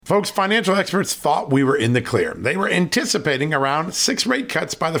Folks, financial experts thought we were in the clear. They were anticipating around 6 rate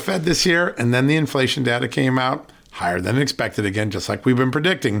cuts by the Fed this year, and then the inflation data came out higher than expected again, just like we've been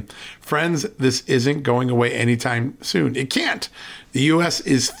predicting. Friends, this isn't going away anytime soon. It can't. The U.S.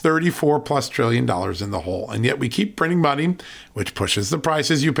 is $34+ trillion in the hole, and yet we keep printing money, which pushes the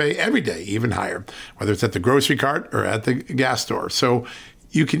prices you pay every day even higher, whether it's at the grocery cart or at the gas store. So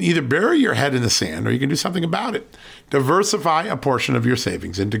you can either bury your head in the sand or you can do something about it. Diversify a portion of your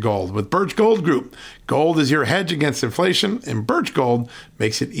savings into gold with Birch Gold Group. Gold is your hedge against inflation, and Birch Gold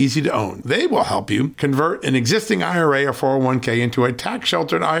makes it easy to own. They will help you convert an existing IRA or 401k into a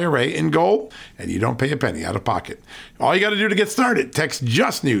tax-sheltered IRA in gold, and you don't pay a penny out of pocket. All you got to do to get started, text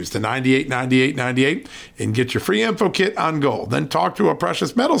Just News to 989898 and get your free info kit on gold. Then talk to a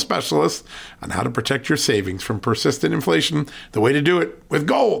precious metal specialist on how to protect your savings from persistent inflation. The way to do it with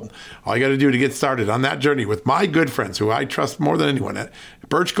gold. All you got to do to get started on that journey with my good friends who I trust more than anyone at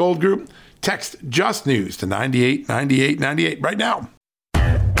Birch Gold Group, text Just News to 989898 right now.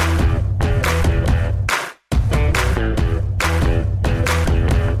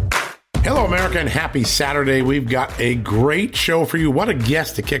 Hello, America, and happy Saturday. We've got a great show for you. What a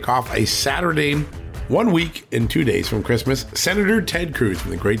guest to kick off a Saturday, 1 week and 2 days from Christmas. Senator Ted Cruz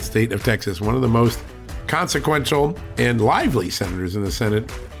from the great state of Texas, one of the most consequential and lively senators in the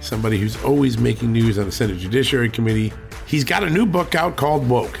Senate, somebody who's always making news on the Senate Judiciary Committee. He's got a new book out called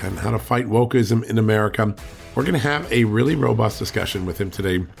Woke on how to fight wokeism in America. We're going to have a really robust discussion with him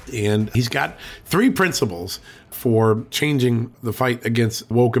today. And he's got 3 principles for changing the fight against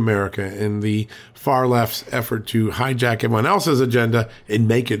woke America and the far left's effort to hijack everyone else's agenda and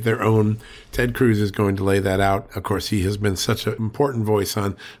make it their own. Ted Cruz is going to lay that out. Of course, he has been such an important voice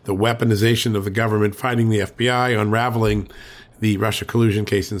on the weaponization of the government, fighting the FBI, unraveling the Russia collusion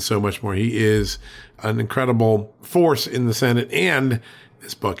case, and so much more. He is an incredible force in the Senate, and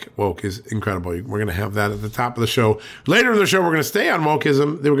this book, Woke, is incredible. We're going to have that at the top of the show. Later in the show, we're going to stay on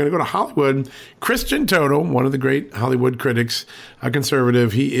wokeism. Then we're going to go to Hollywood. Christian Toto, one of the great Hollywood critics, a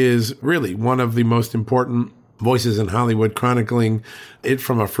conservative. He is really one of the most important voices in Hollywood, chronicling it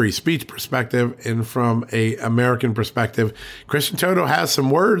from a free speech perspective and from a American perspective. Christian Toto has some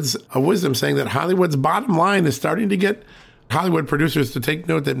words of wisdom saying that Hollywood's bottom line is starting to get Hollywood producers to take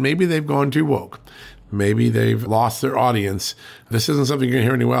note that maybe they've gone too woke. Maybe they've lost their audience. This isn't something you're going to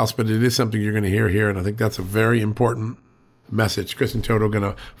hear anywhere else, but it is something you're going to hear here. And I think that's a very important message. Kristen Toto going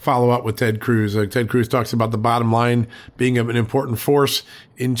to follow up with Ted Cruz. Ted Cruz talks about the bottom line being an important force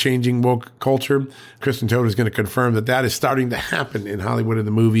in changing woke culture. Kristen Toto is going to confirm that that is starting to happen in Hollywood, in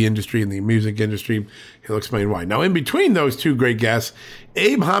the movie industry, in the music industry. He'll explain why. Now, in between those 2 great guests,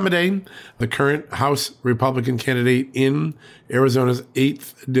 Abe Hamadeh, the current House Republican candidate in Arizona's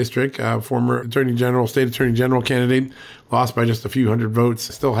 8th district, former state attorney general candidate, lost by just a few hundred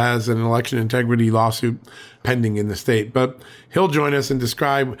votes, still has an election integrity lawsuit pending in the state. But he'll join us and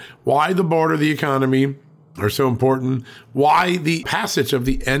describe why the border, the economy are so important, why the passage of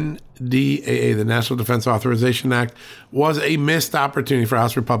the NDAA, the National Defense Authorization Act, was a missed opportunity for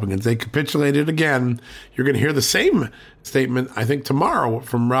House Republicans. They capitulated again. You're going to hear the same statement, I think, tomorrow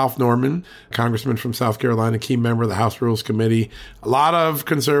from Ralph Norman, congressman from South Carolina, key member of the House Rules Committee. A lot of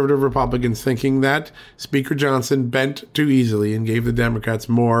conservative Republicans thinking that Speaker Johnson bent too easily and gave the Democrats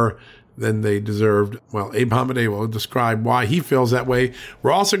more than they deserved. Well, Abe Hamadeh will describe why he feels that way.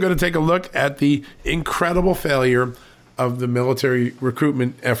 We're also going to take a look at the incredible failure of the military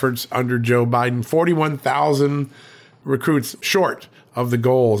recruitment efforts under Joe Biden. 41,000 recruits short of the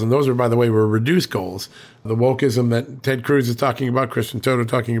goals. And those are, by the way, were reduced goals. The wokeism that Ted Cruz is talking about, Christian Toto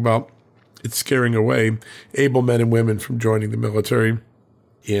talking about, it's scaring away able men and women from joining the military.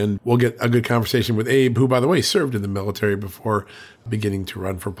 And we'll get a good conversation with Abe, who, by the way, served in the military before beginning to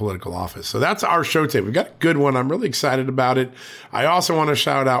run for political office. So that's our show today. We've got a good one. I'm really excited about it. I also want to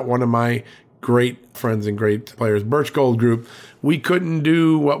shout out one of my great friends and great players, Birch Gold Group. We couldn't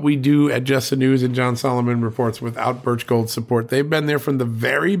do what we do at Just the News and John Solomon Reports without Birch Gold's support. They've been there from the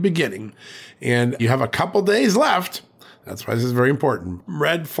very beginning. And you have a couple days left. That's why this is very important.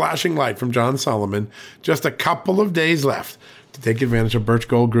 Red flashing light from John Solomon. Just a couple of days left to take advantage of Birch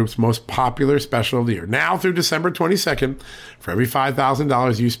Gold Group's most popular special of the year. Now through December 22nd, for every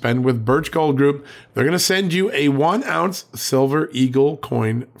 $5,000 you spend with Birch Gold Group, they're going to send you a 1-ounce Silver Eagle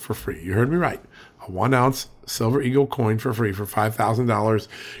coin for free. You heard me right. A 1-ounce Silver Eagle coin for free for $5,000.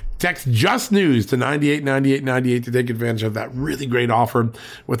 Text Just News to 989898 to take advantage of that really great offer.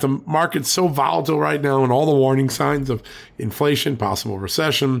 With the market so volatile right now and all the warning signs of inflation, possible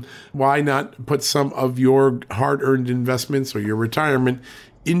recession, why not put some of your hard-earned investments or your retirement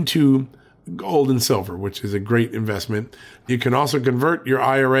into gold and silver, which is a great investment. You can also convert your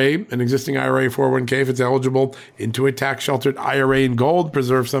IRA, an existing IRA 401k, if it's eligible, into a tax-sheltered IRA in gold,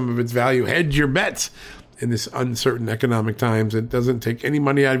 preserve some of its value, hedge your bets in this uncertain economic times. It doesn't take any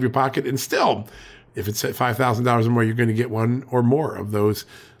money out of your pocket. And still, if it's at $5,000 or more, you're going to get one or more of those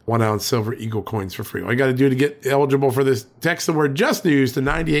 1-ounce silver Eagle coins for free. All you got to do to get eligible for this, text the word Just News to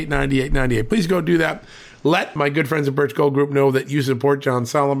 989898. Please go do that. Let my good friends at Birch Gold Group know that you support John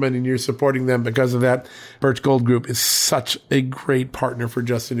Solomon and you're supporting them because of that. Birch Gold Group is such a great partner for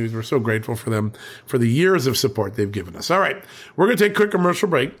Just the News. We're so grateful for them for the years of support they've given us. All right, we're going to take a quick commercial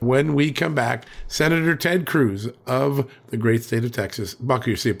break. When we come back, Senator Ted Cruz of the great state of Texas. Buckle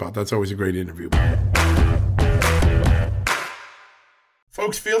your seatbelt. That's always a great interview.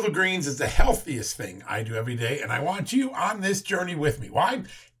 Folks, Field of Greens is the healthiest thing I do every day, and I want you on this journey with me. Why?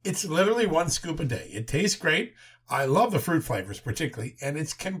 It's literally one scoop a day. It tastes great. I love the fruit flavors particularly, and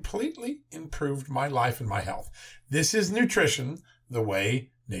it's completely improved my life and my health. This is nutrition the way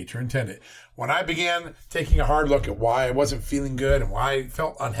nature intended. When I began taking a hard look at why I wasn't feeling good and why I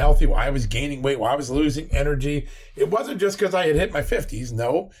felt unhealthy, why I was gaining weight, why I was losing energy, it wasn't just because I had hit my 50s.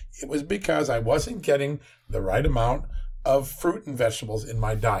 No, it was because I wasn't getting the right amount of fruit and vegetables in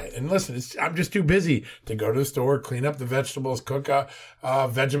my diet. And listen, I'm just too busy to go to the store, clean up the vegetables, cook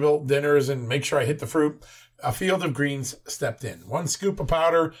vegetable dinners, and make sure I hit the fruit. A Field of Greens stepped in. One scoop of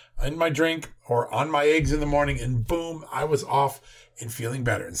powder in my drink or on my eggs in the morning, and boom, I was off and feeling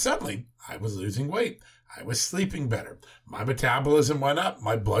better. And suddenly, I was losing weight. I was sleeping better. My metabolism went up.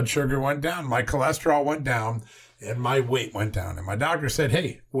 My blood sugar went down. My cholesterol went down. And my weight went down. And my doctor said,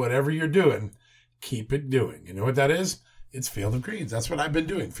 hey, whatever you're doing, keep it doing. You know what that is? It's Field of Greens. That's what I've been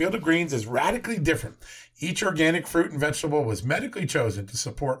doing. Field of Greens is radically different. Each organic fruit and vegetable was medically chosen to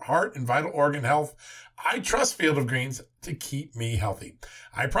support heart and vital organ health. I trust Field of Greens to keep me healthy.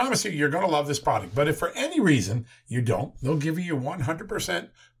 I promise you, you're going to love this product. But if for any reason you don't, they'll give you 100%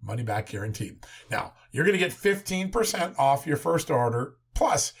 money back guarantee. Now, you're going to get 15% off your first order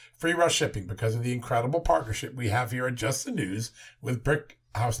plus free rush shipping because of the incredible partnership we have here at Just the News with Brick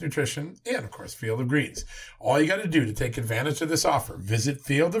House Nutrition, and of course, Field of Greens. All you got to do to take advantage of this offer, visit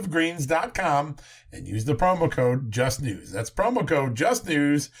fieldofgreens.com and use the promo code JustNews. That's promo code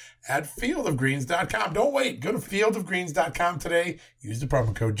JustNews at fieldofgreens.com. Don't wait. Go to fieldofgreens.com today. Use the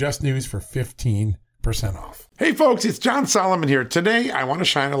promo code JustNews for 15% off. Hey folks, it's John Solomon here. Today, I want to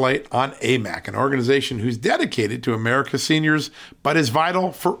shine a light on AMAC, an organization who's dedicated to America's seniors, but is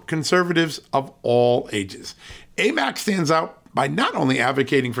vital for conservatives of all ages. AMAC stands out by not only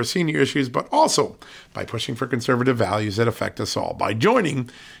advocating for senior issues, but also by pushing for conservative values that affect us all. By joining,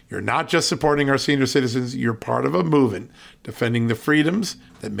 you're not just supporting our senior citizens, you're part of a movement defending the freedoms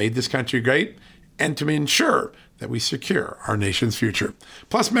that made this country great and to ensure that we secure our nation's future.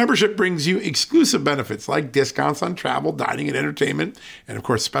 Plus, membership brings you exclusive benefits like discounts on travel, dining, and entertainment, and of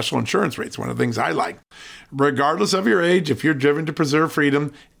course, special insurance rates, one of the things I like. Regardless of your age, if you're driven to preserve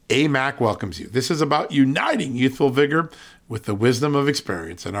freedom, AMAC welcomes you. This is about uniting youthful vigor with the wisdom of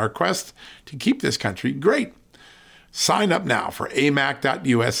experience in our quest to keep this country great. Sign up now for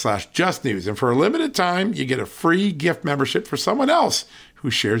amac.us/justnews. And for a limited time, you get a free gift membership for someone else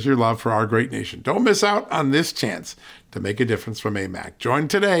who shares your love for our great nation. Don't miss out on this chance to make a difference from AMAC. Join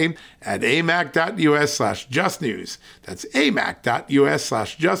today at amac.us/justnews. That's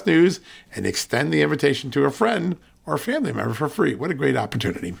amac.us/justnews and extend the invitation to a friend or family member for free. What a great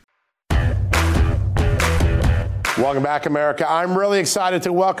opportunity. Welcome back, America. I'm really excited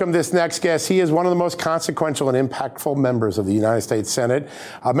to welcome this next guest. He is one of the most consequential and impactful members of the United States Senate,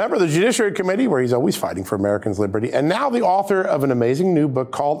 a member of the Judiciary Committee, where he's always fighting for Americans' liberty, and now the author of an amazing new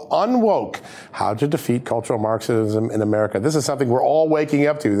book called Unwoke: How to Defeat Cultural Marxism in America. This is something we're all waking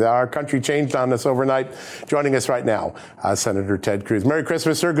up to. Our country changed on us overnight. Joining us right now, Senator Ted Cruz. Merry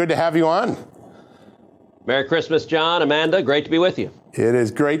Christmas, sir. Good to have you on. Merry Christmas, John, Amanda. Great to be with you. It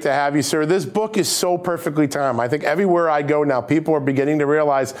is great to have you, sir. This book is so perfectly timed. I think everywhere I go now, people are beginning to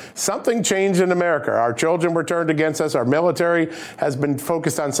realize something changed in America. Our children were turned against us. Our military has been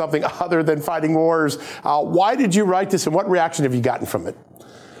focused on something other than fighting wars. Why did you write this, and what reaction have you gotten from it?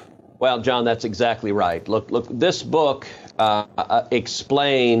 Well, John, that's exactly right. Look, this book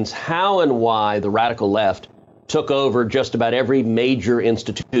explains how and why the radical left took over just about every major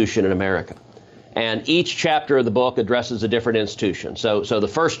institution in America. And each chapter of the book addresses a different institution. So the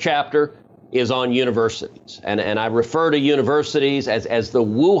first chapter is on universities. And I refer to universities as the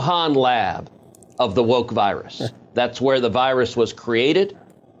Wuhan lab of the woke virus. That's where the virus was created.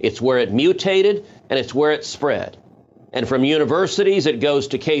 It's where it mutated, and it's where it spread. And from universities, it goes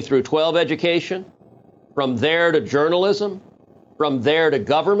to K through 12 education, from there to journalism, from there to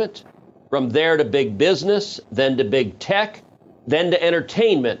government, From there to big business, then to big tech, then to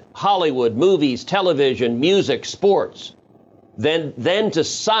entertainment, Hollywood, movies, television, music, sports, then to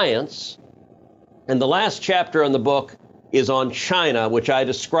science. And the last chapter in the book is on China, which I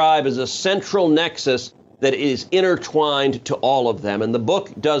describe as a central nexus that is intertwined to all of them. And the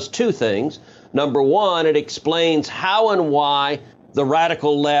book does two things. Number one, it explains how and why the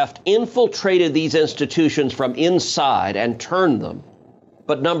radical left infiltrated these institutions from inside and turned them.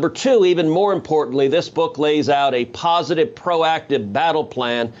 But number two, even more importantly, this book lays out a positive, proactive battle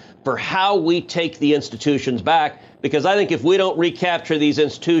plan for how we take the institutions back, because I think if we don't recapture these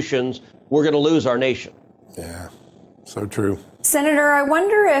institutions, we're going to lose our nation. Yeah, so true. Senator, I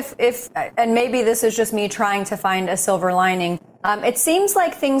wonder if, and maybe this is just me trying to find a silver lining, it seems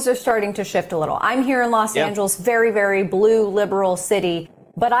like things are starting to shift a little. I'm here in Los Angeles, very, very blue, liberal city,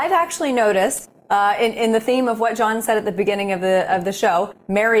 but I've actually noticed in the theme of what John said at the beginning of the show,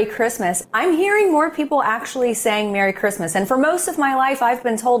 Merry Christmas, I'm hearing more people actually saying Merry Christmas. And for most of my life, I've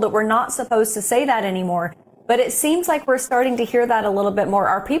been told that we're not supposed to say that anymore. But it seems like we're starting to hear that a little bit more.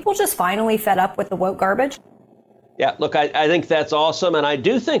 Are people just finally fed up with the woke garbage? Yeah, look, I think that's awesome. And I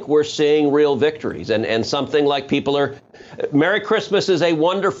do think we're seeing real victories and something like people are. Merry Christmas is a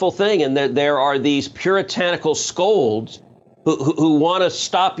wonderful thing. And there are these puritanical scolds who want to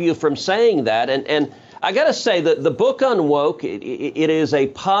stop you from saying that. And I got to say that the book on woke, it is a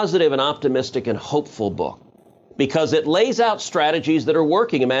positive and optimistic and hopeful book because it lays out strategies that are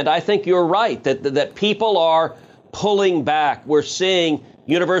working. Amanda, I think you're right that people are pulling back. We're seeing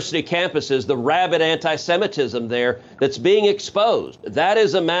university campuses, the rabid anti-Semitism there that's being exposed. That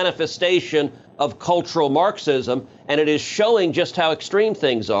is a manifestation of cultural Marxism, and it is showing just how extreme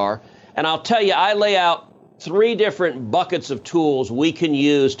things are. And I'll tell you, I lay out 3 different buckets of tools we can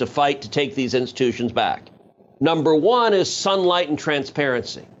use to fight to take these institutions back. Number 1 is sunlight and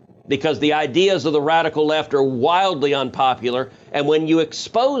transparency, because the ideas of the radical left are wildly unpopular, and when you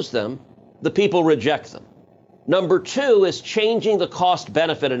expose them, the people reject them. Number 2 is changing the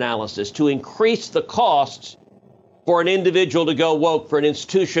cost-benefit analysis to increase the costs for an individual to go woke, for an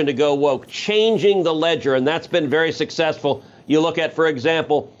institution to go woke, changing the ledger, and that's been very successful. You look at, for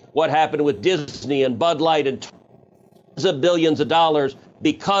example, what happened with Disney and Bud Light and tons of billions of dollars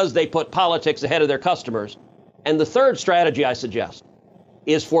because they put politics ahead of their customers. And the third strategy I suggest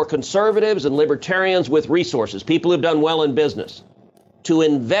is for conservatives and libertarians with resources, people who've done well in business, to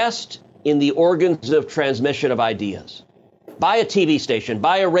invest in the organs of transmission of ideas. Buy a TV station,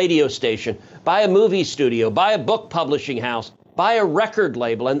 buy a radio station, buy a movie studio, buy a book publishing house, buy a record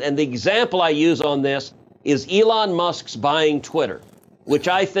label. And the example I use on this is Elon Musk's buying Twitter, which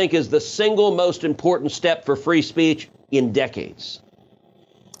I think is the single most important step for free speech in decades.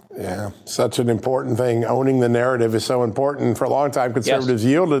 Yeah, such an important thing. Owning the narrative is so important. For a long time, conservatives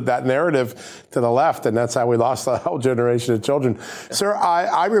yielded that narrative to the left, and that's how we lost a whole generation of children. Yeah. Sir,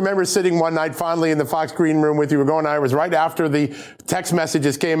 I remember sitting one night fondly in the Fox Green Room with you. I was right after the text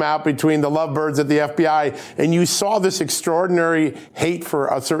messages came out between the lovebirds at the FBI, and you saw this extraordinary hate for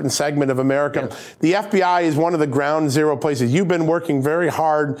a certain segment of America. Yeah. The FBI is one of the ground zero places. You've been working very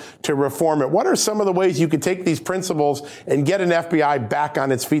hard to reform it. What are some of the ways you could take these principles and get an FBI back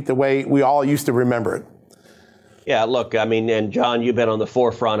on its feet the way we all used to remember it? Yeah, look, I mean, and John, you've been on the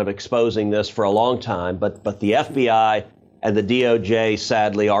forefront of exposing this for a long time, but the FBI and the DOJ,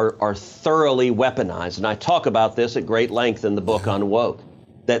 sadly, are thoroughly weaponized. And I talk about this at great length in the book on woke,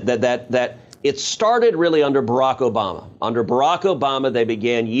 that it started really under Barack Obama. Under Barack Obama, they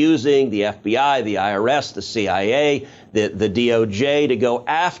began using the FBI, the IRS, the CIA, the DOJ to go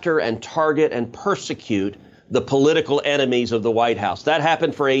after and target and persecute the political enemies of the White House. That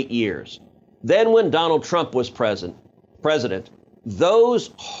happened for 8 years. Then when Donald Trump was president, those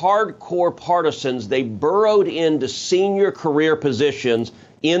hardcore partisans, they burrowed into senior career positions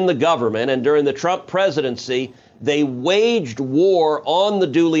in the government. And during the Trump presidency, they waged war on the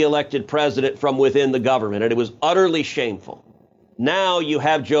duly elected president from within the government. And it was utterly shameful. Now you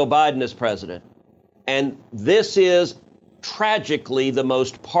have Joe Biden as president. And this is tragically the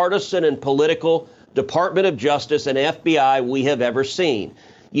most partisan and political Department of Justice and FBI we have ever seen.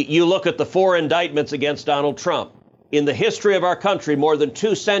 You look at the 4 indictments against Donald Trump. In the history of our country, more than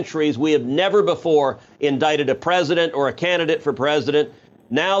 2 centuries, we have never before indicted a president or a candidate for president.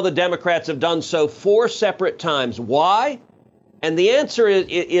 Now the Democrats have done so 4 separate times. Why? And the answer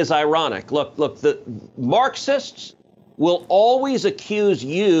is ironic. Look, the Marxists will always accuse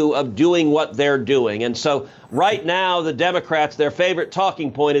you of doing what they're doing. And so right now, the Democrats, their favorite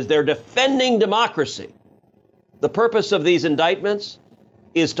talking point is they're defending democracy. The purpose of these indictments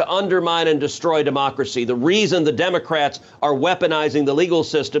is to undermine and destroy democracy. The reason the Democrats are weaponizing the legal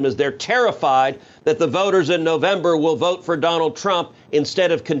system is they're terrified that the voters in November will vote for Donald Trump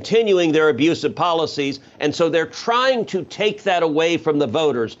instead of continuing their abusive policies. And so they're trying to take that away from the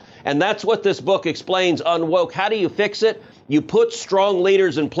voters. And that's what this book explains, Unwoke. How do you fix it? You put strong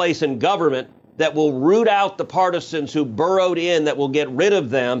leaders in place in government that will root out the partisans who burrowed in, that will get rid of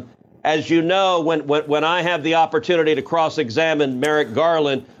them. As you know, when I have the opportunity to cross-examine Merrick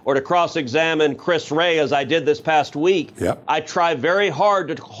Garland or to cross-examine Chris Wray, as I did this past week, yep, I try very hard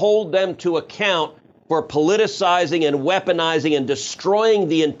to hold them to account for politicizing and weaponizing and destroying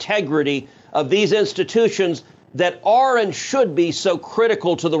the integrity of these institutions that are and should be so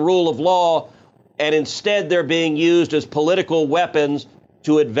critical to the rule of law, and instead they're being used as political weapons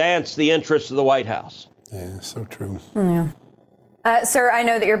to advance the interests of the White House. Yeah, so true. Yeah. Sir, I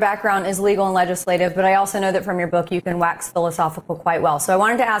know that your background is legal and legislative, but I also know that from your book you can wax philosophical quite well. So I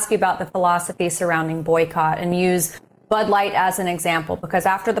wanted to ask you about the philosophy surrounding boycott and use Bud Light as an example, because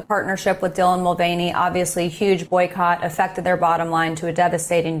after the partnership with Dylan Mulvaney, obviously huge boycott affected their bottom line to a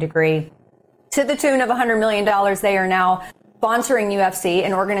devastating degree. To the tune of $100 million, they are now sponsoring UFC,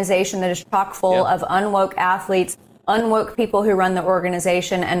 an organization that is chock full of unwoke athletes, unwoke people who run the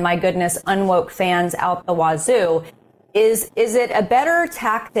organization, and my goodness, unwoke fans out the wazoo. Is it a better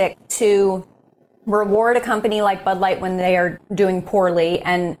tactic to reward a company like Bud Light when they are doing poorly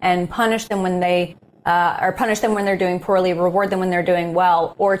and punish them when they or punish them when they're doing poorly, reward them when they're doing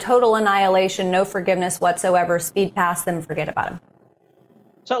well, or total annihilation, no forgiveness whatsoever, speed past them, forget about them?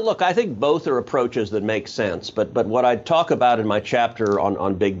 So, look, I think both are approaches that make sense. But what I talk about in my chapter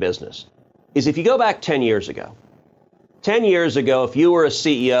on big business is if you go back 10 years ago, 10 years ago, if you were a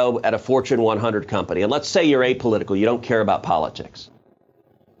CEO at a Fortune 100 company, and let's say you're apolitical, you don't care about politics,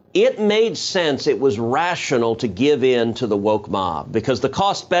 it made sense, it was rational to give in to the woke mob because the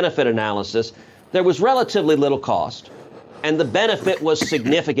cost-benefit analysis, there was relatively little cost, and the benefit was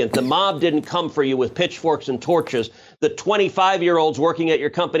significant. The mob didn't come for you with pitchforks and torches. The 25-year-olds working at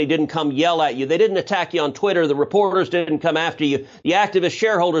your company didn't come yell at you. They didn't attack you on Twitter. The reporters didn't come after you. The activist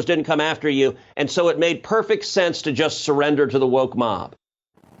shareholders didn't come after you. And so it made perfect sense to just surrender to the woke mob.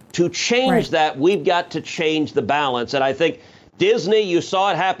 To change that, we've got to change the balance. And I think Disney, you saw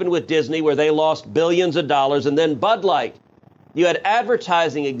it happen with Disney where they lost billions of dollars. And then Bud Light. You had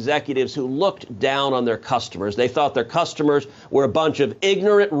advertising executives who looked down on their customers. They thought their customers were a bunch of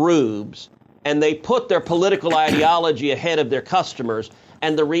ignorant rubes, and they put their political ideology ahead of their customers,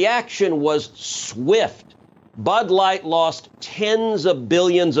 and the reaction was swift. Bud Light lost tens of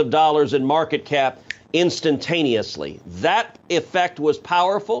billions of dollars in market cap instantaneously. That effect was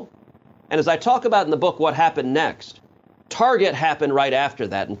powerful. And as I talk about in the book, what happened next? Target happened right after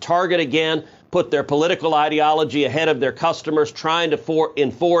that, and Target again put their political ideology ahead of their customers, trying to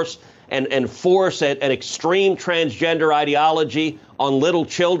enforce and force an extreme transgender ideology on little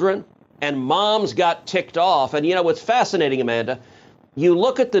children. And moms got ticked off. And you know what's fascinating, Amanda? You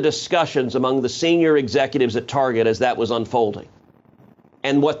look at the discussions among the senior executives at Target as that was unfolding.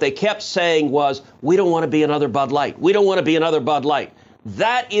 And what they kept saying was, we don't want to be another Bud Light. We don't want to be another Bud Light.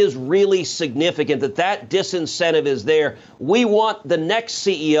 That is really significant, that disincentive is there. We want the next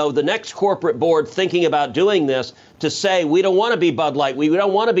CEO, the next corporate board thinking about doing this to say, we don't want to be Bud Light. We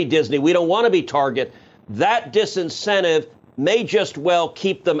don't want to be Disney. We don't want to be Target. That disincentive may just well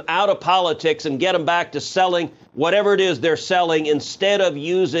keep them out of politics and get them back to selling whatever it is they're selling instead of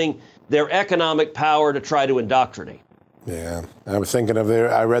using their economic power to try to indoctrinate. Yeah, I was thinking of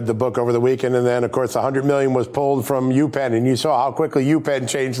I read the book over the weekend, and then, of course, $100 million was pulled from UPenn, and you saw how quickly UPenn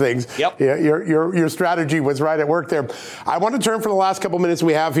changed things. Yep. Yeah, your strategy was right at work there. I want to turn for the last couple minutes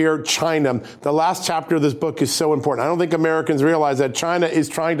we have here, China. The last chapter of this book is so important. I don't think Americans realize that China is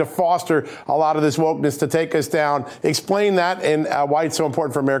trying to foster a lot of this wokeness to take us down. Explain that and why it's so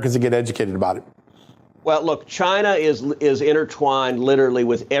important for Americans to get educated about it. Well, look, China is intertwined literally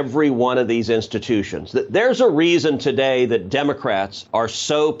with every one of these institutions. There's a reason today that Democrats are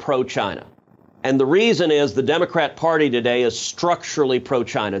so pro-China. And the reason is the Democrat Party today is structurally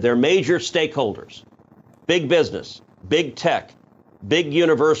pro-China. They're major stakeholders, big business, big tech, big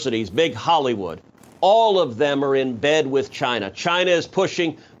universities, big Hollywood. All of them are in bed with China. China is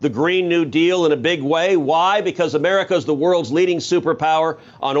pushing the Green New Deal in a big way. Why? Because America is the world's leading superpower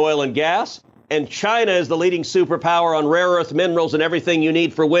on oil and gas. And China is the leading superpower on rare earth minerals and everything you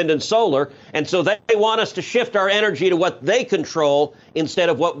need for wind and solar. And so they want us to shift our energy to what they control instead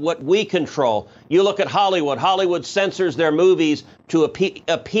of what we control. You look at Hollywood. Hollywood censors their movies to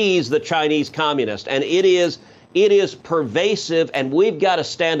appease the Chinese communists. And it is pervasive, and we've got to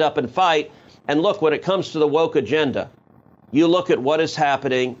stand up and fight. And look, when it comes to the woke agenda, You look at what is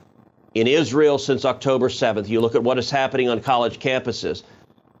happening in Israel since October 7th. You look at what is happening on college campuses.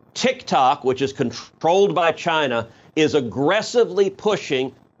 TikTok, which is controlled by China, is aggressively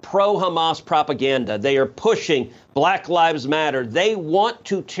pushing pro-Hamas propaganda. They are pushing Black Lives Matter. They want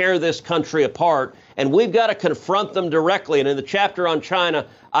to tear this country apart, and we've got to confront them directly. And in the chapter on China,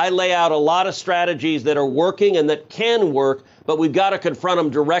 I lay out a lot of strategies that are working and that can work, but we've got to confront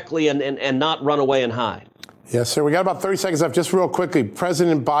them directly and not run away and hide. Yes, sir. We got about 30 seconds left. Just real quickly,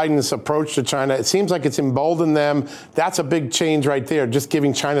 President Biden's approach to China, it seems like it's emboldened them. That's a big change right there, just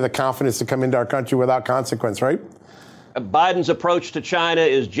giving China the confidence to come into our country without consequence, right? Biden's approach to China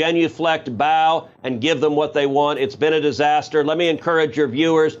is genuflect, bow, and give them what they want. It's been a disaster. Let me encourage your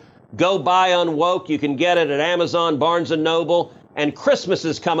viewers, go buy Unwoke. You can get it at Amazon, Barnes & Noble. And Christmas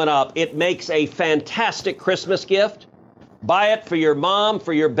is coming up. It makes a fantastic Christmas gift. Buy it for your mom,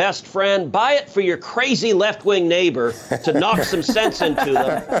 for your best friend. Buy it for your crazy left-wing neighbor to knock some sense into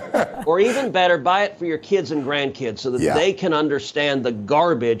them. Or even better, buy it for your kids and grandkids so that they can understand the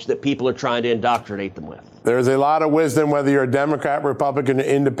garbage that people are trying to indoctrinate them with. There's a lot of wisdom, whether you're a Democrat, Republican, or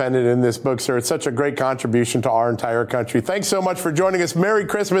independent in this book, sir. It's such a great contribution to our entire country. Thanks so much for joining us. Merry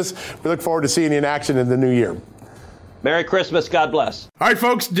Christmas. We look forward to seeing you in action in the new year. Merry Christmas. God bless. All right,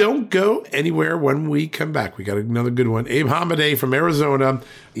 folks, don't go anywhere when we come back. We got another good one. Abe Hamadeh from Arizona.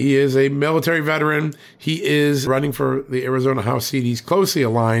 He is a military veteran. He is running for the Arizona House seat. He's closely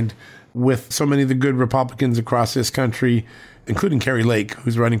aligned with so many of the good Republicans across this country, including Kerry Lake,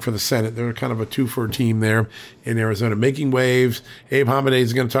 who's running for the Senate. They're kind of a two-for team there in Arizona, making waves. Abe Hamadeh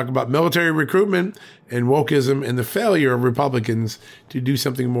is going to talk about military recruitment and wokeism and the failure of Republicans to do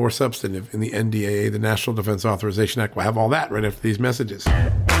something more substantive in the NDAA, the National Defense Authorization Act. We'll have all that right after these messages.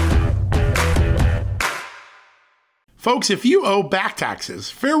 Folks, if you owe back taxes,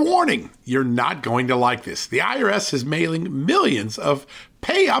 fair warning, you're not going to like this. The IRS is mailing millions of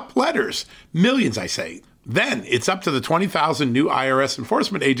pay-up letters. Millions, I say. Then it's up to the 20,000 new IRS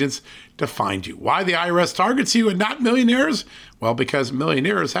enforcement agents to find you. Why the IRS targets you and not millionaires? Well, because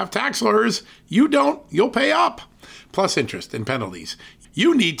millionaires have tax lawyers. You don't. You'll pay up. Plus interest and penalties.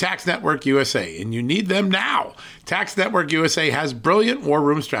 You need Tax Network USA, and you need them now. Tax Network USA has brilliant war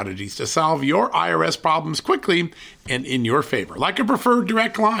room strategies to solve your IRS problems quickly and in your favor, like a preferred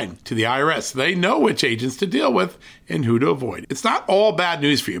direct line to the IRS. They know which agents to deal with and who to avoid. It's not all bad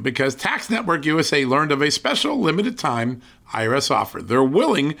news for you because Tax Network USA learned of a special limited time IRS offer. They're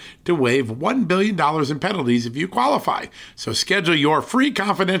willing to waive $1 billion in penalties if you qualify. So schedule your free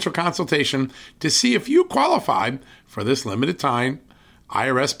confidential consultation to see if you qualify for this limited time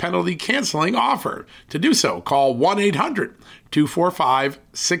IRS penalty canceling offer. To do so, call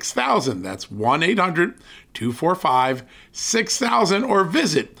 1-800-245-6000. That's 1-800-245-6000 or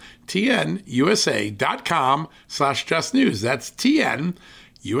visit tnusa.com/justnews. That's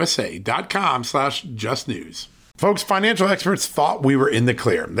tnusa.com/justnews. Folks, financial experts thought we were in the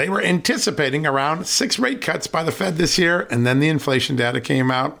clear. They were anticipating around 6 rate cuts by the Fed this year, and then the inflation data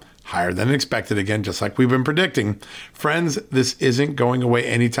came out higher than expected again, just like we've been predicting. Friends, this isn't going away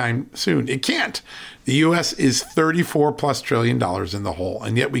anytime soon. It can't. The U.S. is $34+ trillion in the hole,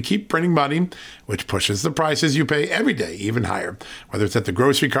 and yet we keep printing money, which pushes the prices you pay every day even higher, whether it's at the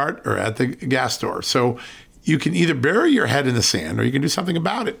grocery cart or at the gas store. So you can either bury your head in the sand or you can do something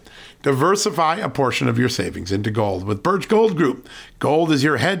about it. Diversify a portion of your savings into gold with Birch Gold Group. Gold is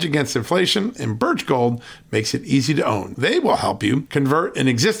your hedge against inflation, and Birch Gold makes it easy to own. They will help you convert an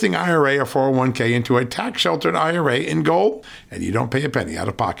existing IRA or 401k into a tax-sheltered IRA in gold, and you don't pay a penny out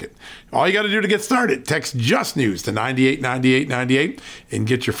of pocket. All you got to do to get started, text Just News to 989898 and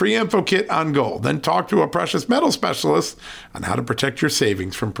get your free info kit on gold. Then talk to a precious metal specialist on how to protect your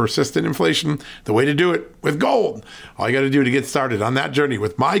savings from persistent inflation. The way to do it with gold. All you got to do to get started on that journey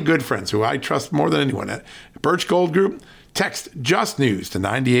with my good friends who I trust more than anyone at Birch Gold Group, text Just News to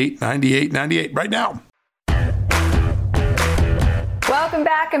 989898 right now. Welcome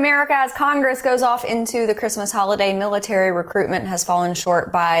back, America. As Congress goes off into the Christmas holiday, military recruitment has fallen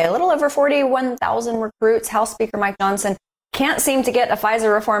short by a little over 41,000 recruits. House Speaker Mike Johnson can't seem to get a FISA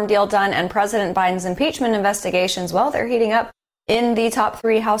reform deal done, and President Biden's impeachment investigations, well, they're heating up in the top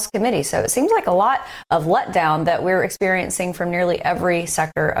 3 House committees. So it seems like a lot of letdown that we're experiencing from nearly every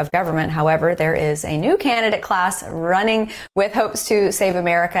sector of government. However, there is a new candidate class running with hopes to save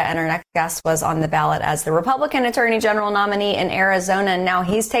America, and our next guest was on the ballot as the Republican Attorney General nominee in Arizona. And now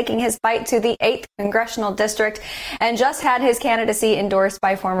he's taking his fight to the 8th Congressional District and just had his candidacy endorsed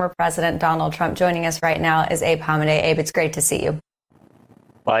by former President Donald Trump. Joining us right now is Abe Hamadeh. Abe, it's great to see you.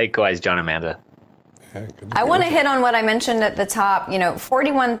 Likewise, John, Amanda. I want to hit on what I mentioned at the top,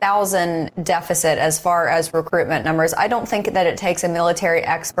 41,000 deficit as far as recruitment numbers. I don't think that it takes a military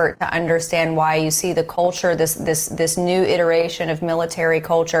expert to understand why you see the culture, this new iteration of military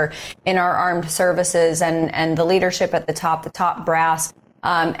culture in our armed services and the leadership at the top brass.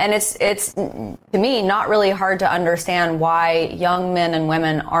 And it's to me not really hard to understand why young men and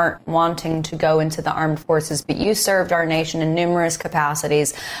women aren't wanting to go into the armed forces. But you served our nation in numerous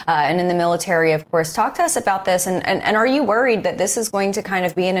capacities and in the military, of course. Talk to us about this. And are you worried that this is going to kind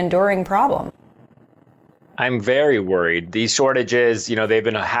of be an enduring problem? I'm very worried. These shortages, they've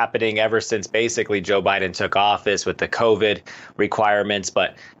been happening ever since basically Joe Biden took office with the COVID requirements.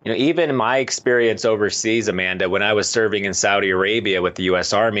 But, even in my experience overseas, Amanda, when I was serving in Saudi Arabia with the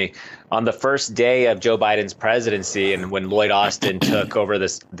U.S. on the first day of Joe Biden's presidency and when Lloyd Austin took over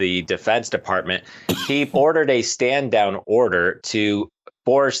the Defense Department, he ordered a stand down order to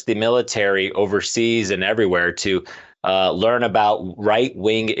force the military overseas and everywhere to learn about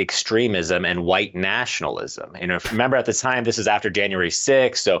right-wing extremism and white nationalism. Remember at the time, this is after January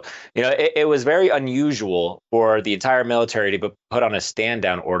 6th. So, it was very unusual for the entire military to put on a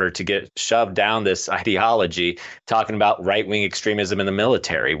stand-down order to get shoved down this ideology, talking about right-wing extremism in the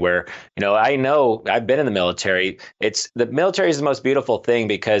military, where, I know I've been in the military. The military is the most beautiful thing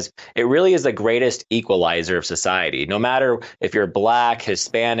because it really is the greatest equalizer of society. No matter if you're black,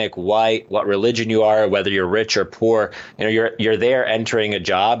 Hispanic, white, what religion you are, whether you're rich or poor, you're there entering a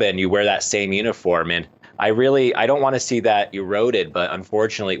job and you wear that same uniform. And I don't want to see that eroded. But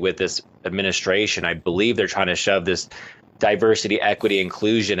unfortunately, with this administration, I believe they're trying to shove this diversity, equity,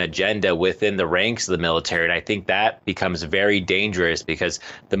 inclusion agenda within the ranks of the military. And I think that becomes very dangerous because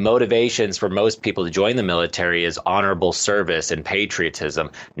the motivations for most people to join the military is honorable service and patriotism,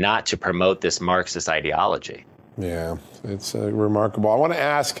 not to promote this Marxist ideology. Yeah, it's remarkable. I want to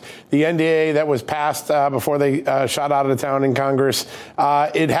ask the NDA that was passed before they shot out of town in Congress.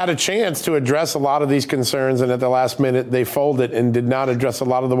 It had a chance to address a lot of these concerns, and at the last minute, they folded and did not address a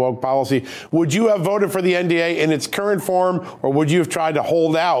lot of the woke policy. Would you have voted for the NDA in its current form, or would you have tried to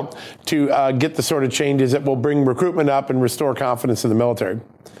hold out to get the sort of changes that will bring recruitment up and restore confidence in the military?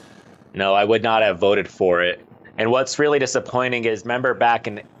 No, I would not have voted for it. And what's really disappointing is, remember back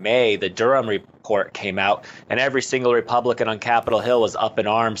in May, the Durham report came out, and every single Republican on Capitol Hill was up in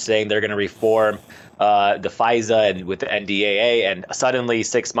arms saying they're going to reform the FISA and with the NDAA, and suddenly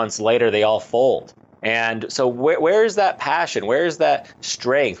 6 months later, they all fold. And so where's that passion? Where's that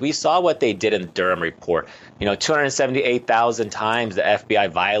strength? We saw what they did in the Durham report. 278,000 times the FBI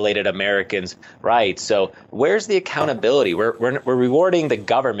violated Americans' rights. So where's the accountability? We're rewarding the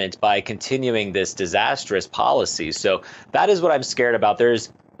government by continuing this disastrous policy. So that is what I'm scared about.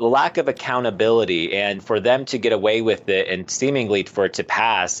 There's the lack of accountability, and for them to get away with it and seemingly for it to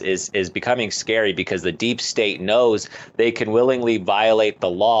pass is becoming scary because the deep state knows they can willingly violate the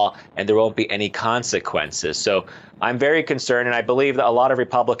law and there won't be any consequences. So I'm very concerned, and I believe that a lot of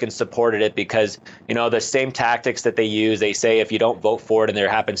Republicans supported it because, the same tactics that they use, they say if you don't vote for it and there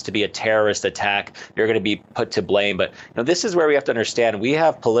happens to be a terrorist attack, you're going to be put to blame. But this is where we have to understand we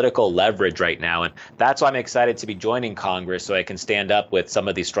have political leverage right now, and that's why I'm excited to be joining Congress so I can stand up with some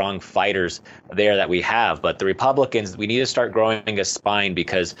of these strong fighters there that we have. But the Republicans, we need to start growing a spine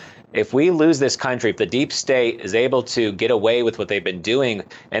because if we lose this country, if the deep state is able to get away with what they've been doing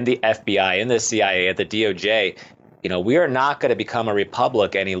in the FBI, in the CIA, at the DOJ, we are not going to become a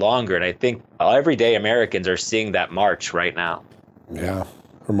republic any longer. And I think everyday Americans are seeing that march right now. Yeah,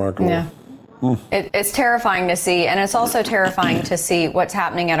 remarkable. Yeah. It's terrifying to see. And it's also terrifying to see what's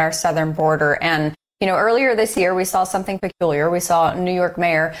happening at our southern border. And, earlier this year, we saw something peculiar. We saw New York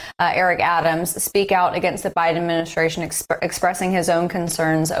Mayor Eric Adams speak out against the Biden administration, expressing his own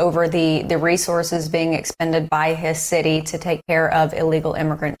concerns over the resources being expended by his city to take care of illegal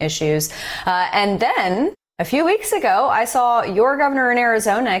immigrant issues. And then a few weeks ago, I saw your governor in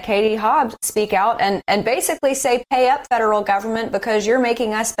Arizona, Katie Hobbs, speak out and basically say, pay up, federal government, because you're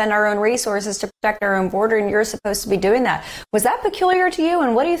making us spend our own resources to protect our own border, and you're supposed to be doing that. Was that peculiar to you,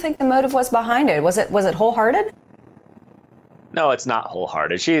 and what do you think the motive was behind it? Was it wholehearted? No, it's not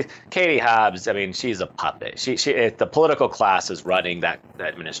wholehearted. Katie Hobbs, she's a puppet. The political class is running that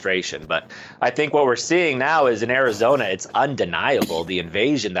administration. But I think what we're seeing now is in Arizona, it's undeniable the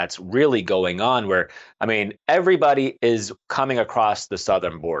invasion that's really going on where, everybody is coming across the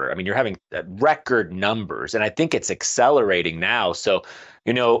southern border. You're having record numbers, and I think it's accelerating now. So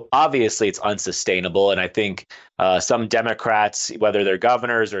obviously it's unsustainable. And I think some Democrats, whether they're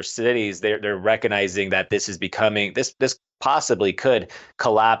governors or cities, they're recognizing that this is becoming this possibly could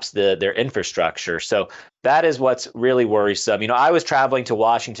collapse their infrastructure. So that is what's really worrisome. I was traveling to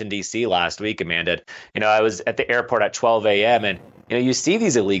Washington, D.C. last week, Amanda. I was at the airport at 12 a.m. and you see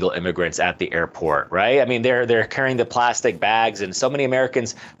these illegal immigrants at the airport, right? I mean, they're carrying the plastic bags, and so many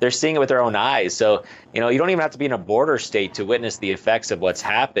Americans, they're seeing it with their own eyes. So, you don't even have to be in a border state to witness the effects of what's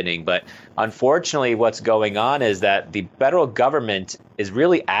happening. But unfortunately, what's going on is that the federal government is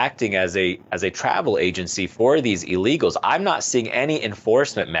really acting as a travel agency for these illegals. I'm not seeing any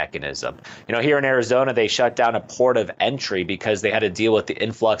enforcement mechanism. Here in Arizona, they shut down a port of entry because they had to deal with the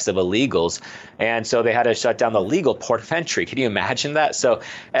influx of illegals. And so they had to shut down the legal port of entry. Can you imagine that? So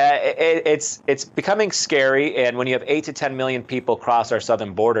it's becoming scary. And when you have 8 to 10 million people cross our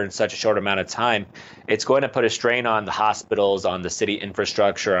southern border in such a short amount of time, it's going to put a strain on the hospitals, on the city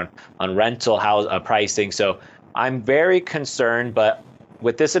infrastructure, on rental house pricing. So I'm very concerned, but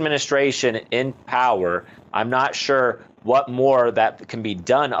with this administration in power, I'm not sure what more that can be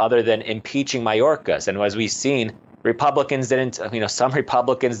done other than impeaching Mayorkas. And as we've seen, Republicans didn't, some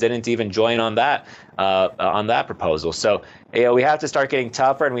Republicans didn't even join on that proposal. So, we have to start getting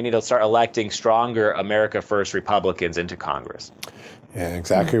tougher, and we need to start electing stronger America First Republicans into Congress. Yeah,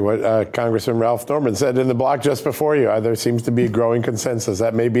 exactly what Congressman Ralph Norman said in the block just before you. There seems to be a growing consensus.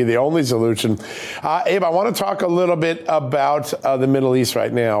 That may be the only solution. Abe, I want to talk a little bit about the Middle East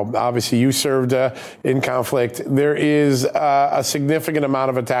right now. Obviously, you served in conflict. There is a significant amount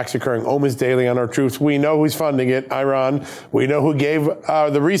of attacks occurring almost daily on our troops. We know who's funding it, Iran. We know who gave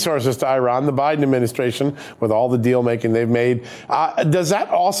the resources to Iran, the Biden administration, with all the deal making they've made. Does that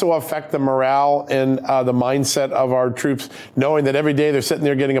also affect the morale and the mindset of our troops, knowing that every day they're sitting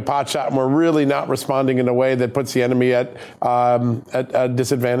there getting a pot shot and we're really not responding in a way that puts the enemy at a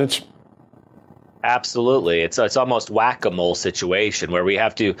disadvantage? Absolutely. It's almost whack-a-mole situation where we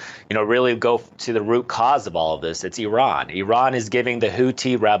have to, really go to the root cause of all of this. It's Iran. Iran is giving the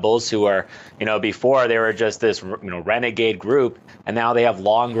Houthi rebels, who are, before they were just this, renegade group, and now they have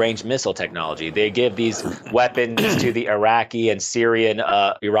long-range missile technology. They give these weapons to the Iraqi and Syrian,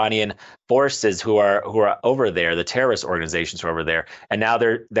 Iranian forces who are over there, the terrorist organizations who are over there, and now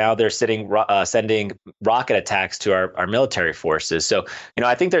they're sending rocket attacks to our military forces. So,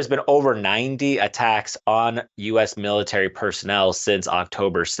 I think there's been over 90 attacks on U.S. military personnel since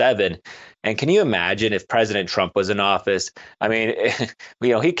October 7. And can you imagine if President Trump was in office? I mean,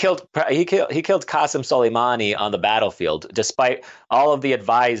 he killed Qasem Soleimani on the battlefield, despite all of the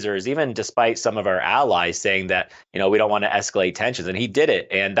advisors, even despite some of our allies saying that, we don't want to escalate tensions. And he did it.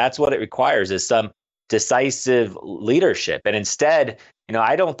 And that's what it requires, is some decisive leadership. And instead,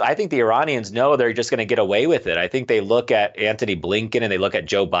 I think the Iranians know they're just going to get away with it. I think they look at Antony Blinken and they look at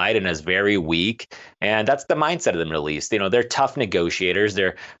Joe Biden as very weak. And that's the mindset of the Middle East. They're tough negotiators.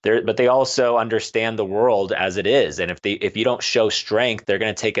 But they also understand the world as it is. And if you don't show strength, they're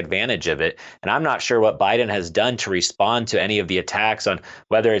going to take advantage of it. And I'm not sure what Biden has done to respond to any of the attacks on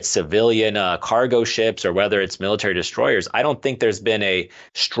whether it's civilian cargo ships or whether it's military destroyers. I don't think there's been a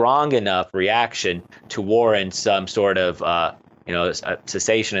strong enough reaction to warrant some sort of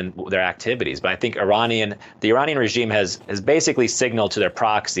cessation in their activities. But I think the Iranian regime has basically signaled to their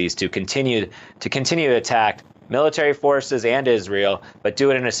proxies to continue to attack military forces and Israel, but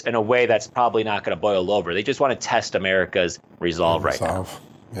do it in a way that's probably not going to boil over. They just want to test America's resolve right now.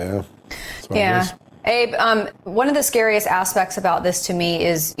 Yeah. Yeah. Abe, one of the scariest aspects about this to me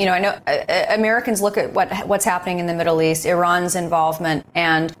is, I know Americans look at what's happening in the Middle East, Iran's involvement,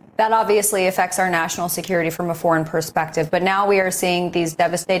 and that obviously affects our national security from a foreign perspective. But now we are seeing these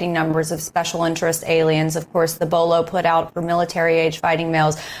devastating numbers of special interest aliens. Of course, the BOLO put out for military-age fighting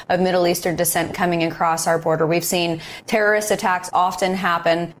males of Middle Eastern descent coming across our border. We've seen terrorist attacks often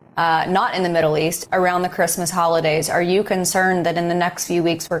happen not in the Middle East, around the Christmas holidays. Are you concerned that in the next few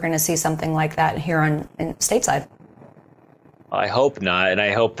weeks we're going to see something like that here in stateside? I hope not. And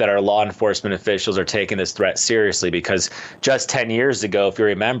I hope that our law enforcement officials are taking this threat seriously, because just 10 years ago, if you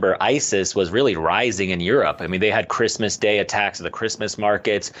remember, ISIS was really rising in Europe. I mean, they had Christmas Day attacks at the Christmas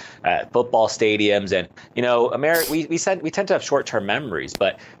markets, at football stadiums. And, we tend to have short-term memories,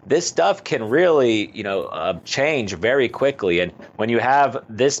 but this stuff can really, change very quickly. And when you have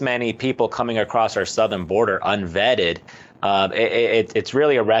this many people coming across our southern border unvetted, it's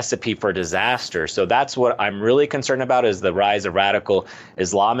really a recipe for disaster. So that's what I'm really concerned about, is the rise of radical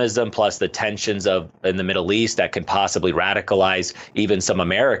Islamism, plus the tensions in the Middle East that can possibly radicalize even some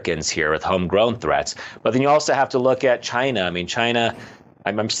Americans here with homegrown threats. But then you also have to look at China. I mean, China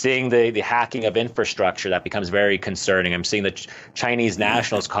I'm seeing the hacking of infrastructure that becomes very concerning. I'm seeing the Chinese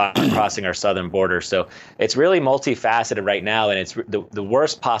nationals crossing our southern border. So it's really multifaceted right now, and it's the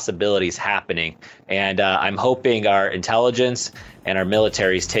worst possibilities happening. And I'm hoping our intelligence and our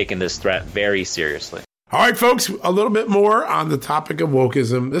military is taking this threat very seriously. All right, folks, a little bit more on the topic of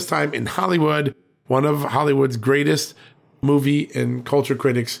wokeism, this time in Hollywood. One of Hollywood's greatest movie and culture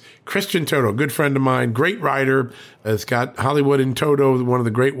critics, Christian Toto, good friend of mine, great writer. It's got Hollywood in Toto, one of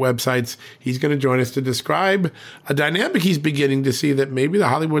the great websites. He's going to join us to describe a dynamic he's beginning to see, that maybe the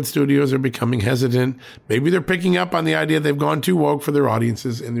Hollywood studios are becoming hesitant. Maybe they're picking up on the idea they've gone too woke for their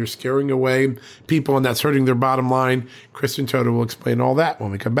audiences and they're scaring away people, and that's hurting their bottom line. Christian Toto will explain all that when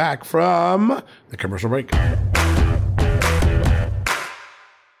we come back from the commercial break.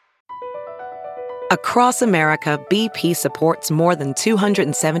 Across America, BP supports more than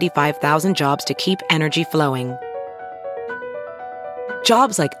 275,000 jobs to keep energy flowing.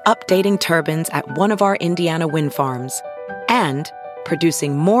 Jobs like updating turbines at one of our Indiana wind farms and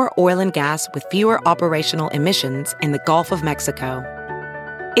producing more oil and gas with fewer operational emissions in the Gulf of Mexico.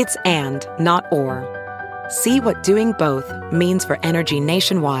 It's and, not or. See what doing both means for energy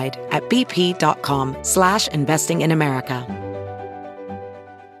nationwide at bp.com/investing in America.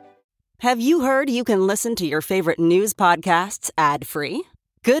 Have you heard you can listen to your favorite news podcasts ad-free?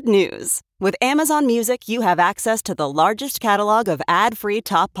 Good news. With Amazon Music, you have access to the largest catalog of ad-free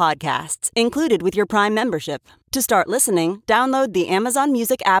top podcasts included with your Prime membership. To start listening, download the Amazon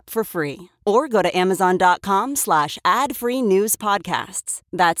Music app for free or go to amazon.com/ad-free news podcasts.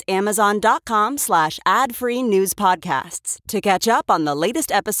 That's amazon.com/ad-free news podcasts to catch up on the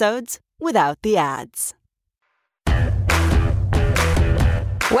latest episodes without the ads.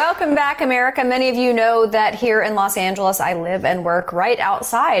 Welcome back, America. Many of you know that here in Los Angeles, I live and work right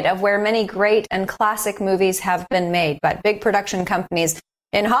outside of where many great and classic movies have been made. But big production companies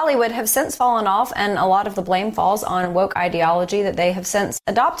in Hollywood have since fallen off, and a lot of the blame falls on woke ideology that they have since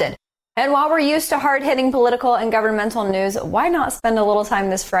adopted. And while we're used to hard-hitting political and governmental news, why not spend a little time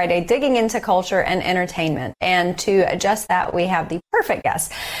this Friday digging into culture and entertainment? And to just that, we have the perfect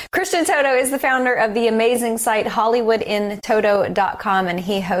guest. Christian Toto is the founder of the amazing site HollywoodInToto.com, and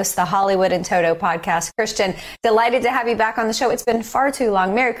he hosts the Hollywood in Toto podcast. Christian, delighted to have you back on the show. It's been far too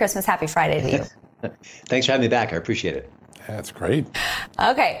long. Merry Christmas. Happy Friday to you. Thanks for having me back. I appreciate it. That's great.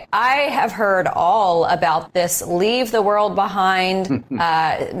 Okay, I have heard all about this Leave the World Behind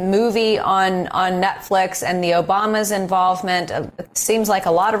movie on Netflix and the Obama's involvement. It seems like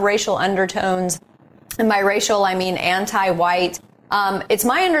a lot of racial undertones. And by racial, I mean anti-white. It's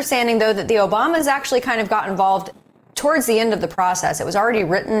my understanding, though, that the Obamas actually kind of got involved towards the end of the process. It was already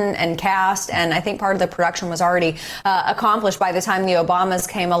written and cast, and I think part of the production was already accomplished by the time the Obamas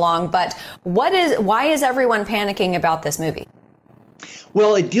came along. But why is everyone panicking about this movie?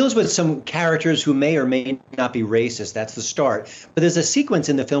 Well, it deals with some characters who may or may not be racist. That's the start. But there's a sequence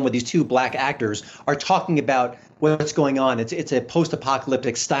in the film where these two black actors are talking about what's going on. It's a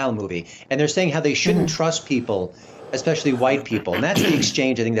post-apocalyptic style movie, and they're saying how they shouldn't trust people, especially white people. And that's the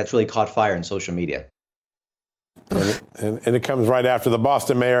exchange, I think, that's really caught fire in social media. And it comes right after the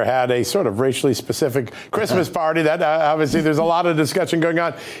Boston mayor had a sort of racially specific Christmas party that obviously there's a lot of discussion going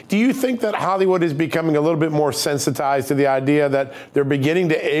on. Do you think that Hollywood is becoming a little bit more sensitized to the idea that they're beginning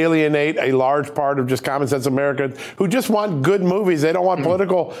to alienate a large part of just common sense Americans who just want good movies? They don't want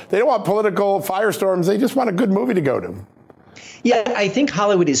political firestorms. They just want a good movie to go to. Yeah, I think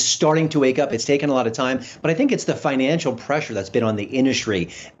Hollywood is starting to wake up. It's taken a lot of time, but I think it's the financial pressure that's been on the industry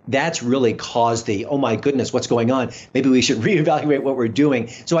that's really caused the, oh my goodness, what's going on? Maybe we should reevaluate what we're doing.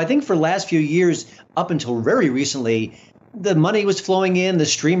 So I think for the last few years, up until very recently, the money was flowing in. The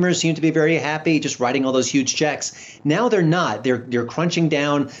streamers seem to be very happy, just writing all those huge checks. Now they're not. They're crunching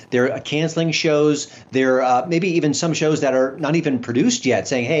down. They're canceling shows. They're maybe even some shows that are not even produced yet,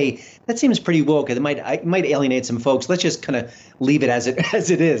 saying, "Hey, that seems pretty woke. It might alienate some folks. Let's just kind of leave it as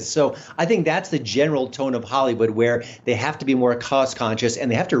it is." So I think that's the general tone of Hollywood, where they have to be more cost conscious and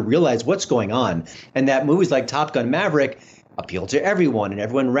they have to realize what's going on, and that movies like Top Gun Maverick appeal to everyone and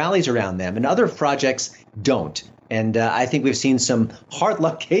everyone rallies around them, and other projects don't. And I think we've seen some hard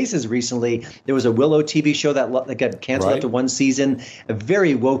luck cases recently. There was a Willow TV show that got canceled after one season. A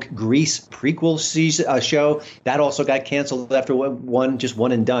very woke Grease prequel show that also got canceled after one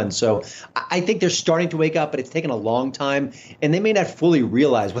and done. So I think they're starting to wake up, but it's taken a long time, and they may not fully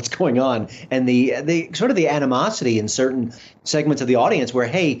realize what's going on. And the sort of the animosity in certain segments of the audience, where,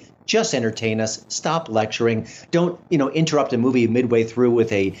 hey, just entertain us. Stop lecturing. Don't, interrupt a movie midway through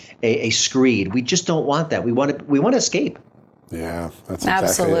with a screed. We just don't want that. We want to escape. Yeah, that's exactly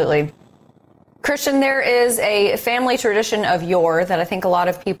absolutely. it. Christian, there is a family tradition of yore that I think a lot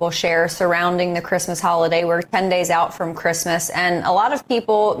of people share surrounding the Christmas holiday. We're 10 days out from Christmas, and a lot of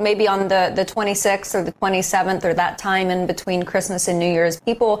people, maybe on the 26th or the 27th or that time in between Christmas and New Year's,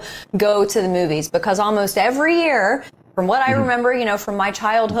 people go to the movies because almost every year, from what I remember, from my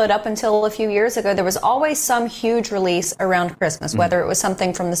childhood up until a few years ago, there was always some huge release around Christmas, whether it was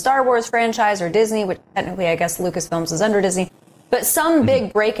something from the Star Wars franchise or Disney, which technically I guess Lucasfilms is under Disney. But some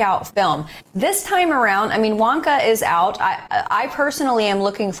big breakout film. This time around, Wonka is out. I personally am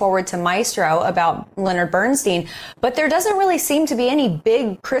looking forward to Maestro about Leonard Bernstein, but there doesn't really seem to be any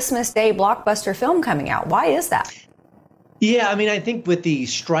big Christmas Day blockbuster film coming out. Why is that? Yeah, I think with the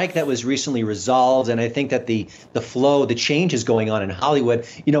strike that was recently resolved, and I think that the flow, the change is going on in Hollywood.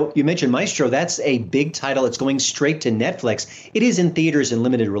 You mentioned Maestro. That's a big title. It's going straight to Netflix. It is in theaters in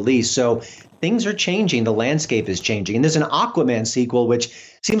limited release. So things are changing. The landscape is changing. And there's an Aquaman sequel, which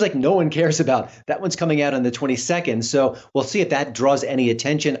seems like no one cares about. That one's coming out on the 22nd. So we'll see if that draws any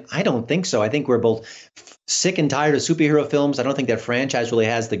attention. I don't think so. I think we're both sick and tired of superhero films. I don't think that franchise really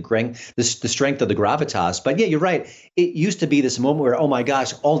has the strength of the gravitas. But yeah, you're right. It used to be this moment where, oh my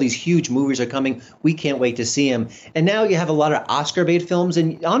gosh, all these huge movies are coming. We can't wait to see them. And now you have a lot of Oscar bait films.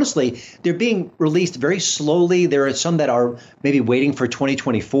 And honestly, they're being released very slowly. There are some that are maybe waiting for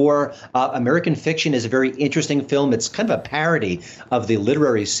 2024. American Fiction is a very interesting film. It's kind of a parody of the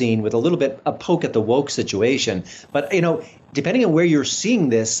literary scene with a little bit a poke at the woke situation. But, depending on where you're seeing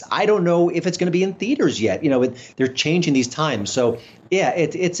this, I don't know if it's going to be in theaters yet. They're changing these times. So, yeah,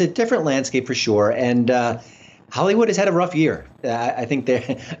 it's a different landscape for sure. And Hollywood has had a rough year. I think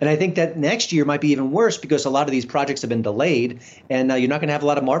that next year might be even worse because a lot of these projects have been delayed, and you're not going to have a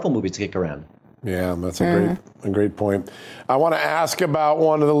lot of Marvel movies to kick around. Yeah, that's a great point. I want to ask about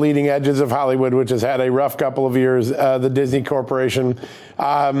one of the leading edges of Hollywood, which has had a rough couple of years, the Disney Corporation.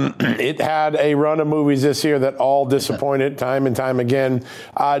 It had a run of movies this year that all disappointed time and time again.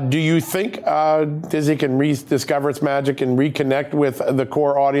 Do you think Disney can rediscover its magic and reconnect with the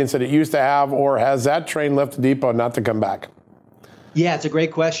core audience that it used to have, or has that train left the depot not to come back? Yeah, it's a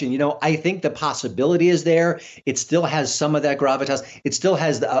great question. I think the possibility is there. It still has some of that gravitas. It still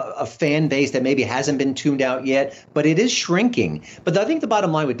has a fan base that maybe hasn't been tuned out yet, but it is shrinking. But I think the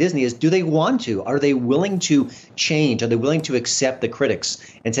bottom line with Disney is, do they want to? Are they willing to change? Are they willing to accept the critics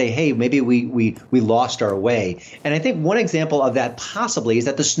and say, hey, maybe we lost our way? And I think one example of that possibly is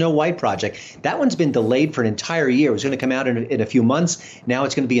that the Snow White project, that one's been delayed for an entire year. It was going to come out in a few months. Now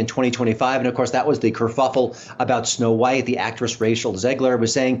it's going to be in 2025. And of course, that was the kerfuffle about Snow White. The actress Rachel Zegler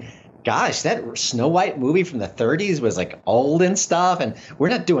was saying, gosh, that Snow White movie from the 30s was like old and stuff, and we're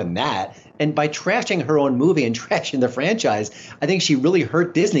not doing that. And by trashing her own movie and trashing the franchise, I think she really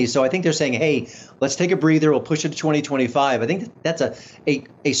hurt Disney. So I think they're saying, hey, let's take a breather. We'll push it to 2025. I think that's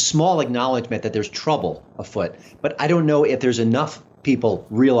a small acknowledgement that there's trouble afoot. But I don't know if there's enough people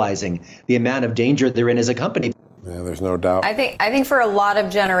realizing the amount of danger they're in as a company. Yeah, there's no doubt. I think for a lot of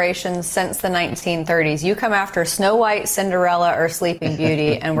generations since the 1930s, you come after Snow White, Cinderella, or Sleeping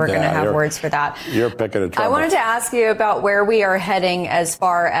Beauty, and we're going to have words for that. You're picking a trouble. I wanted to ask you about where we are heading as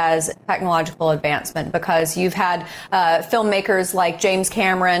far as technological advancement, because you've had filmmakers like James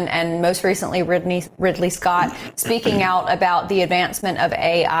Cameron and most recently Ridley Scott speaking out about the advancement of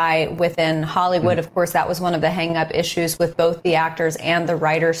AI within Hollywood. Of course, that was one of the hang-up issues with both the actors and the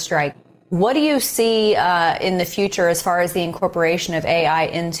writers' strike. What do you see in the future as far as the incorporation of AI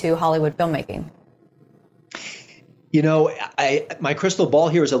into Hollywood filmmaking? My crystal ball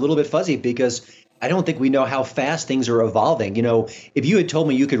here is a little bit fuzzy because I don't think we know how fast things are evolving. If you had told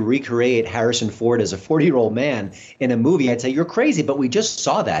me you could recreate Harrison Ford as a 40-year-old man in a movie, I'd say you're crazy. But we just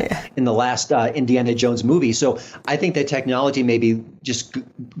saw that in the last Indiana Jones movie. So I think that technology may be just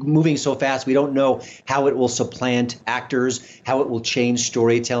moving so fast. We don't know how it will supplant actors, how it will change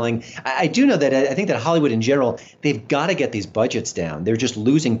storytelling. I do know that I think that Hollywood in general, they've got to get these budgets down. They're just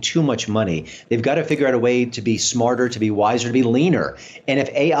losing too much money. They've got to figure out a way to be smarter, to be wiser, to be leaner. And if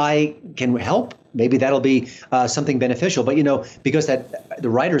AI can help, maybe that'll be something beneficial. But, because that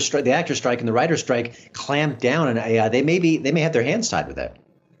the actor strike and the writer strike clamped down on AI, they may have their hands tied with that.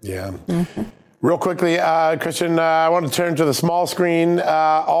 Yeah. Mm-hmm. Real quickly, Christian, I want to turn to the small screen.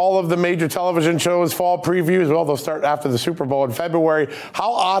 All of the major television shows, fall previews, well, they'll start after the Super Bowl in February.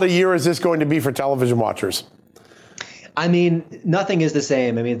 How odd a year is this going to be for television watchers? Nothing is the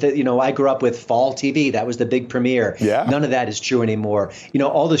same. I grew up with fall TV. That was the big premiere. Yeah. None of that is true anymore.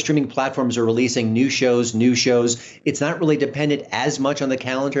 All the streaming platforms are releasing new shows. It's not really dependent as much on the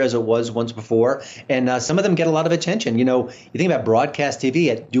calendar as it was once before. And some of them get a lot of attention. You think about broadcast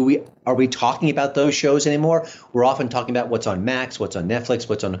TV. Are we talking about those shows anymore? We're often talking about what's on Max, what's on Netflix,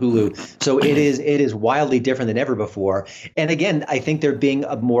 what's on Hulu. So it is wildly different than ever before. And again, I think they're being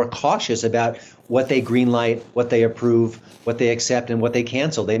more cautious about what they greenlight, what they approve, what they accept, and what they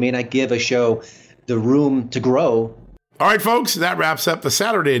cancel. They may not give a show the room to grow. All right, folks, that wraps up the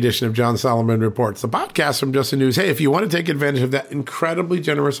Saturday edition of John Solomon Reports, the podcast from Just the News. Hey, if you want to take advantage of that incredibly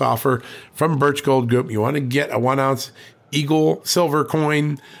generous offer from Birch Gold Group, you want to get a 1-ounce Eagle silver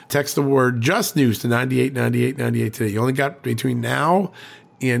coin, text the word Just News to 989898 today. You only got between now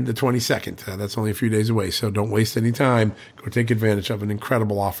and the 22nd. That's only a few days away, so don't waste any time. Go take advantage of an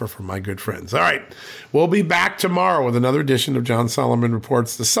incredible offer from my good friends. All right, we'll be back tomorrow with another edition of John Solomon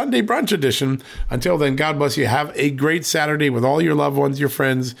Reports, the Sunday brunch edition. Until then, God bless you. Have a great Saturday with all your loved ones, your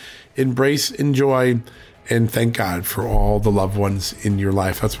friends. Embrace, enjoy, and thank God for all the loved ones in your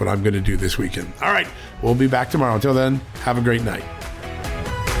life. That's what I'm going to do this weekend. All right, we'll be back tomorrow. Until then, have a great night.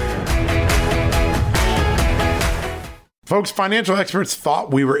 Folks, financial experts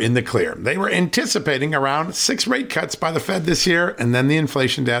thought we were in the clear. They were anticipating around 6 rate cuts by the Fed this year, and then the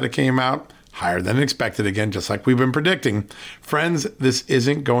inflation data came out higher than expected again, just like we've been predicting. Friends, this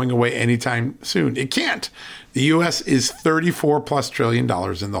isn't going away anytime soon. It can't. The U.S. is $34+ trillion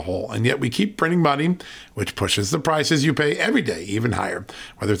in the hole, and yet we keep printing money, which pushes the prices you pay every day even higher,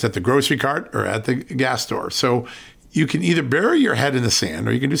 whether it's at the grocery cart or at the gas store. So you can either bury your head in the sand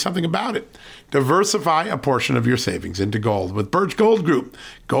or you can do something about it. Diversify a portion of your savings into gold with Birch Gold Group.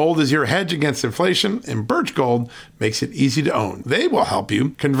 Gold is your hedge against inflation, and Birch Gold makes it easy to own. They will help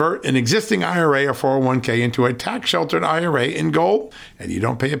you convert an existing IRA or 401k into a tax-sheltered IRA in gold, and you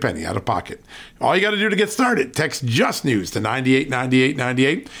don't pay a penny out of pocket. All you got to do to get started, text Just News to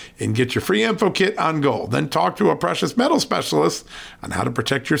 989898 and get your free info kit on gold. Then talk to a precious metal specialist on how to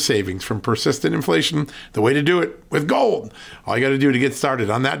protect your savings from persistent inflation. The way to do it with gold. All you got to do to get started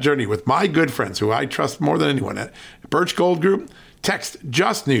on that journey with my good friends who I trust more than anyone at Birch Gold Group, text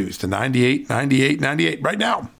Just News to 989898 right now.